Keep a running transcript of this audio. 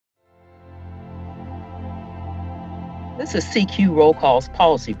This is CQ Roll Call's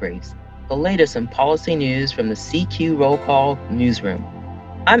Policy Briefs, the latest in policy news from the CQ Roll Call newsroom.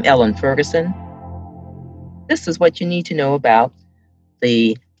 I'm Ellen Ferguson. This is what you need to know about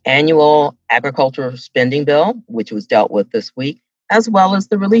the annual agricultural spending bill, which was dealt with this week, as well as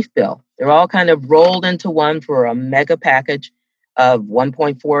the relief bill. They're all kind of rolled into one for a mega package of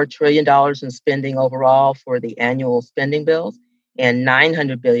 $1.4 trillion in spending overall for the annual spending bills and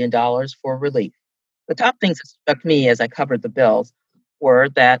 $900 billion for relief. The top things that struck me as I covered the bills were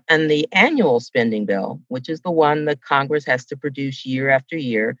that in the annual spending bill, which is the one that Congress has to produce year after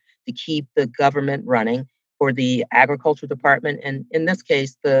year to keep the government running for the Agriculture Department, and in this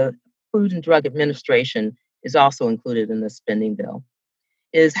case, the Food and Drug Administration is also included in the spending bill,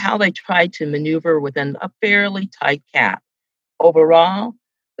 is how they try to maneuver within a fairly tight cap. Overall,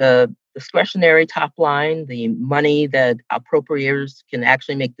 the discretionary top line, the money that appropriators can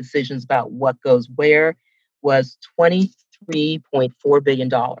actually make decisions about what goes where, was $23.4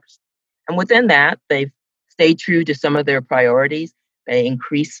 billion. And within that, they've stayed true to some of their priorities. They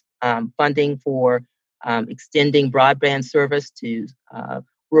increased funding for extending broadband service to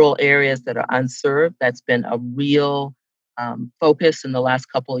rural areas that are unserved. That's been a real focus in the last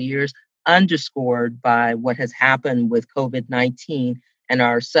couple of years, underscored by what has happened with COVID-19 and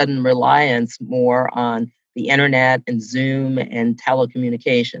our sudden reliance more on the internet and Zoom and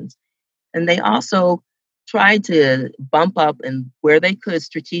telecommunications. And they also tried to bump up and where they could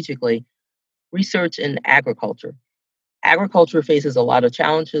strategically research in agriculture. Agriculture faces a lot of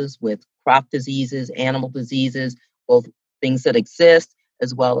challenges with crop diseases, animal diseases, both things that exist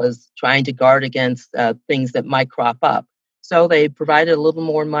as well as trying to guard against things that might crop up. So they provided a little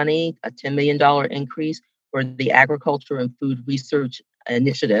more money, a $10 million increase for the Agriculture and Food Research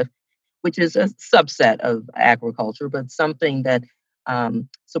Initiative, which is a subset of agriculture, but something that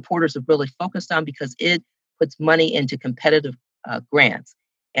supporters have really focused on because it puts money into competitive grants.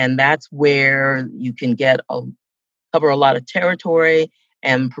 And that's where you can cover a lot of territory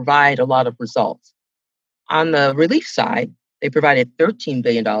and provide a lot of results. On the relief side, they provided $13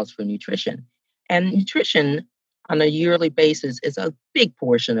 billion for nutrition. And nutrition on a yearly basis is a big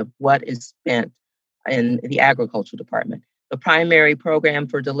portion of what is spent in the agriculture department. The primary program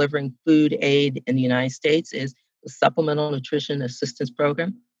for delivering food aid in the United States is the Supplemental Nutrition Assistance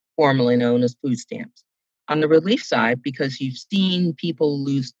Program, formerly known as food stamps. On the relief side, because you've seen people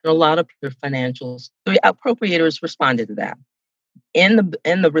lose a lot of their financials, the appropriators responded to that. In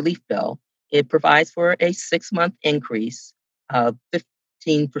the relief bill, it provides for a 6-month increase of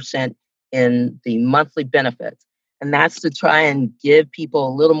 15% in the monthly benefits. And that's to try and give people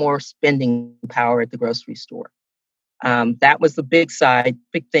a little more spending power at the grocery store. That was the big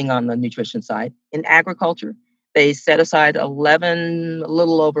thing on the nutrition side. In agriculture, they set aside a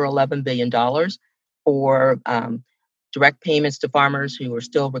little over $11 billion for direct payments to farmers who are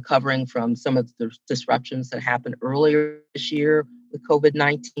still recovering from some of the disruptions that happened earlier this year with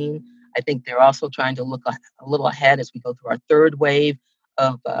COVID-19. I think they're also trying to look a little ahead as we go through our third wave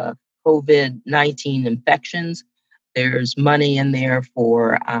of COVID-19 infections. There's money in there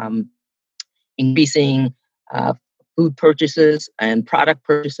for increasing uh, food purchases and product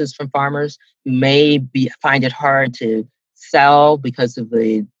purchases from farmers who find it hard to sell because of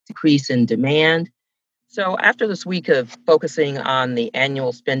the decrease in demand. So after this week of focusing on the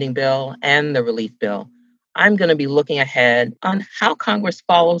annual spending bill and the relief bill, I'm going to be looking ahead on how Congress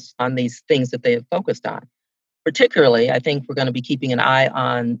follows on these things that they have focused on. Particularly, I think we're going to be keeping an eye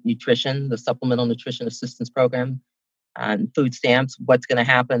on nutrition, the Supplemental Nutrition Assistance Program, and food stamps, what's going to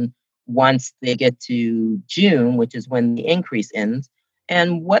happen once they get to June, which is when the increase ends,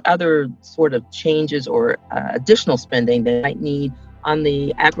 and what other sort of changes or additional spending they might need on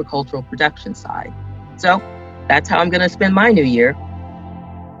the agricultural production side. So that's how I'm going to spend my new year.